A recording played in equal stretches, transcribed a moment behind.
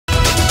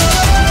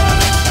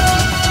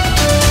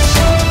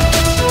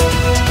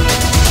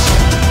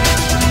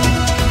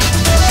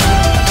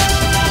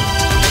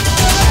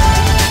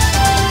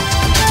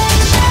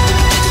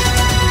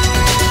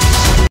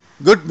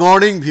Good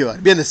morning, viewer.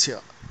 Bienvenue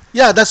here.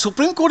 Yeah, the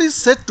Supreme Court is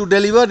set to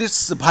deliver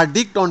its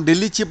verdict on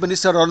Delhi Chief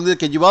Minister Arvind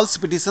Kejriwal's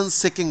petition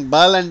seeking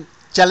bail and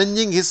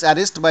challenging his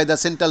arrest by the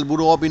Central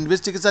Bureau of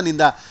Investigation in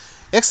the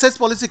excise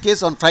policy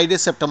case on Friday,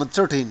 September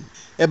 13.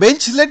 A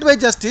bench led by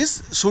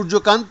Justice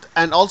Suryakant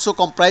and also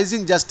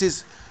comprising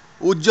Justice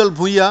Ujjal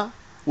Bhuiya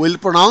will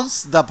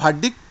pronounce the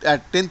verdict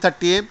at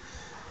 10:30 am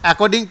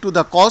according to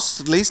the cause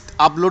list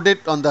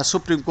uploaded on the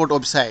Supreme Court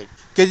website.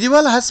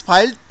 Kejriwal has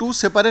filed two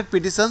separate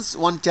petitions,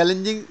 one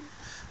challenging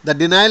the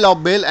denial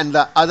of bail and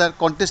the other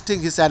contesting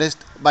his arrest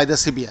by the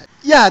CBI.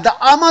 Yeah, the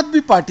Aam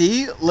Aadmi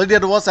Party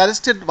leader was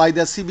arrested by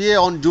the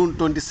CBI on June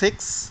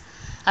 26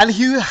 and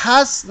he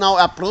has now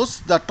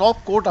approached the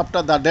top court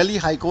after the Delhi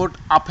High Court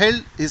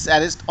upheld his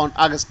arrest on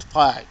August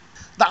 5.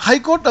 The High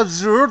Court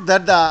observed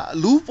that the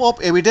loop of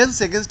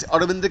evidence against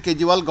Arvind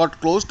Kejriwal got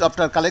closed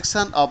after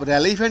collection of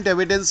relevant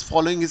evidence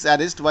following his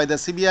arrest by the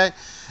CBI,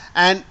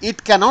 and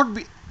it cannot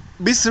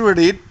be said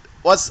it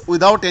was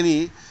without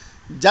any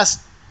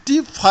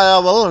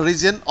justifiable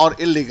reason or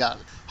illegal.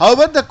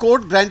 However, the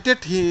court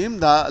granted him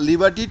the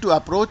liberty to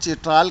approach a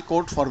trial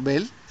court for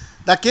bail.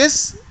 The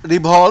case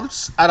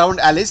revolves around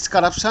alleged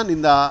corruption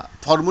in the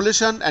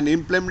formulation and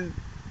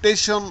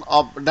implementation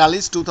of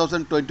Delhi's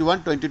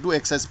 2021-22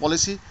 excise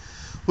policy,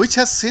 which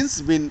has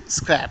since been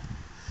scrapped.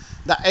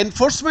 The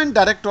Enforcement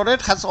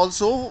Directorate has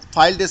also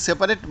filed a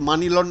separate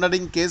money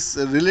laundering case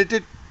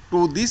related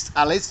to this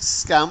alleged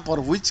scam for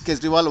which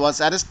Kejriwal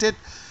was arrested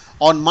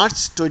on March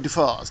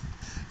 21st.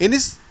 In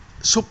his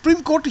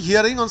Supreme Court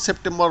hearing on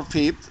September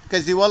 5th,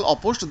 Kejriwal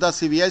opposed the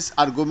CBI's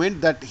argument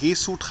that he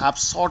should have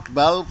sought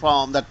bail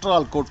from the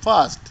trial court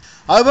first.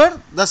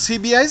 However, the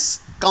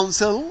CBI's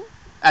counsel,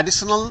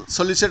 Additional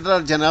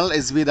Solicitor General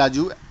S.B.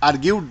 Raju,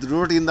 argued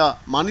that in the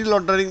money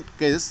laundering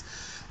case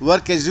where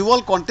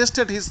Kejriwal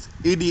contested his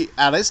ED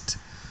arrest,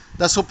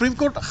 the Supreme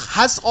Court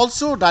has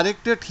also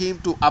directed him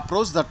to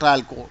approach the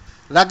trial court.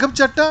 Raghav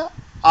Chatta,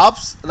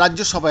 AAP's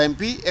Rajya Sabha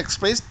MP,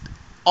 expressed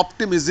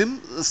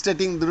optimism,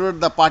 stating that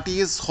the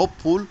party is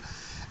hopeful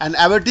and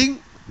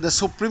awaiting the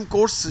Supreme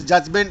Court's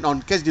judgment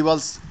on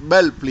Kejriwal's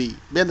bail plea.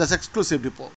 Behind this exclusive report.